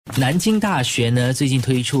南京大学呢最近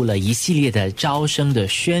推出了一系列的招生的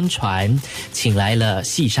宣传，请来了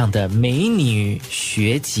系上的美女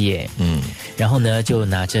学姐，然后呢就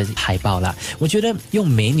拿着海报啦。我觉得用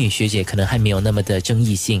美女学姐可能还没有那么的争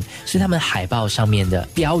议性，是他们海报上面的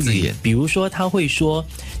标语，比如说他会说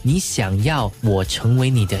你想要我成为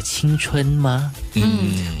你的青春吗？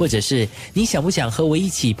或者是你想不想和我一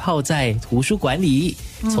起泡在图书馆里，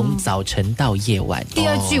从早晨到夜晚。第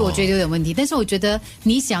二句我觉得有点问题，但是我觉得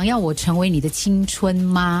你想要我成为你的青春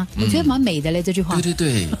吗？我觉得蛮美的嘞，这句话。对对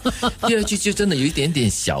对，第二句就真的有一点点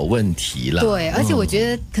小问题了。对，而且我觉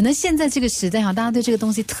得可能现在这个时代大家对这个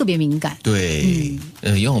东西特别敏感。对，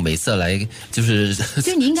用美色来就是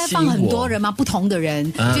就你应该放很多人嘛，不同的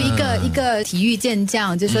人，就一个体育健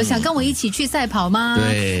将，就说想跟我一起去赛跑吗？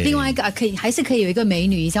对，另外一个还是可以有一个美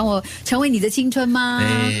女，想我成为你的青春吗？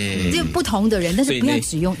就不同的人，但是不要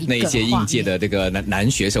只用一个。那一届应届的这个男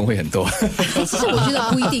学生会很多。其实我觉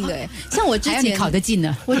得不一定的，像我之前考得进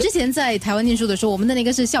呢。我之前在台湾念书的时候，我们的那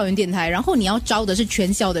个是校园电台，然后你要招的是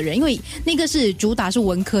全校的人，因为那个是主打是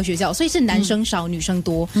文科学校，所以是男生少女生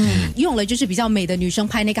多。用了就是比较美的女生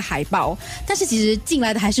拍那个海报，但是其实进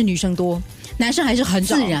来的还是女生多。男生还是很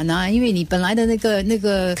自然啊，因为你本来的那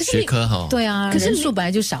个学科哈，对啊，可是人数本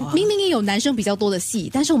来就少啊。明明也有男生比较多的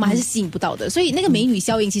戏，但是我们还是吸引不到的，所以那个美女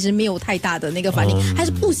效应其实没有太大的那个反应，还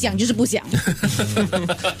是不想就是不想，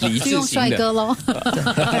就用帅哥咯。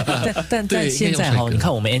但现在你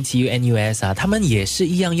看我们 NTU、NUS 啊，他们也是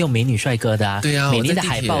一样用美女帅哥的啊。对啊，每年的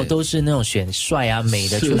海报都是那种选帅啊美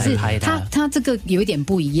的出来拍的。他这个有一点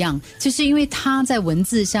不一样，就是因为他在文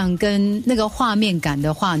字上跟那个画面感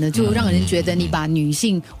的话呢，就让人觉得你把女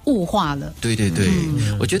性物化了。对对对，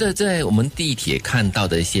我觉得在我们地铁看到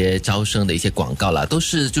的一些招生的一些广告啦，都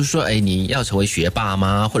是就是说，你要成为学霸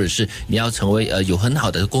吗？或者是你要成为有很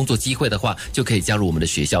好的工作机会的话，就可以加入我们的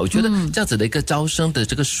学校。我觉得这样子的一个招生的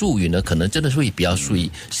这个术语呢，可能真的是会比较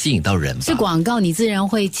吸引到人吧。是广告，你自然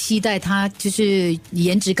会期待他就是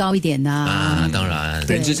颜值高一点的啊，当然，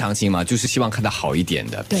人之常情嘛，就是希望看到好一点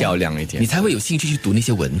的、漂亮一点，你才会有兴趣去读那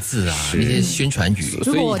些文字啊，那些宣传语。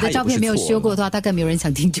如果我的照片没有修过的话，大概没有人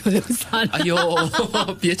想听九六三。哎呦，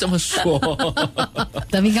别这么说。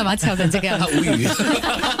德明干嘛笑成这个样子？他无语，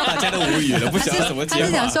大家都无语了，不知道怎么接话。他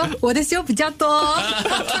是想说我的修比较多。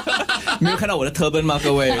没有看到我的turban吗？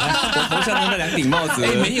各位，我头上的那两顶帽子。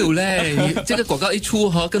没有嘞，你这个广告一出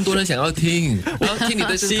哈，更多人想要听，然后听你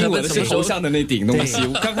的吸引我的是头上的那顶东西。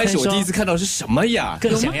刚开始我第一次看到是什么呀？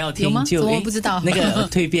更想要听就我不知道那个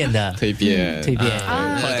蜕变的蜕变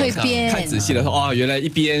啊，蜕变。看仔细了说，原来一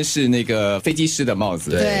边是那个飞机师的帽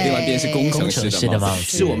子，对，另外一边是工程师的帽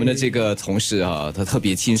子，是我们的这个同事啊，他特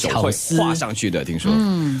别亲手会画上去的，听说。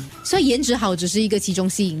所以颜值好只是一个其中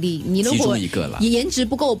吸引力，你如果颜值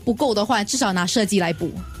不够的话，至少拿设计来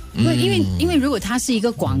补。因为如果它是一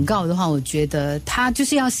个广告的话，我觉得它就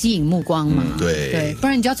是要吸引目光嘛，对，不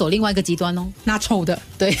然你就要走另外一个极端哦，拿丑的，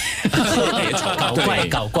对，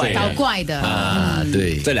搞怪的啊，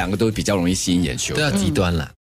对，这两个都比较容易吸引眼球，都要极端了。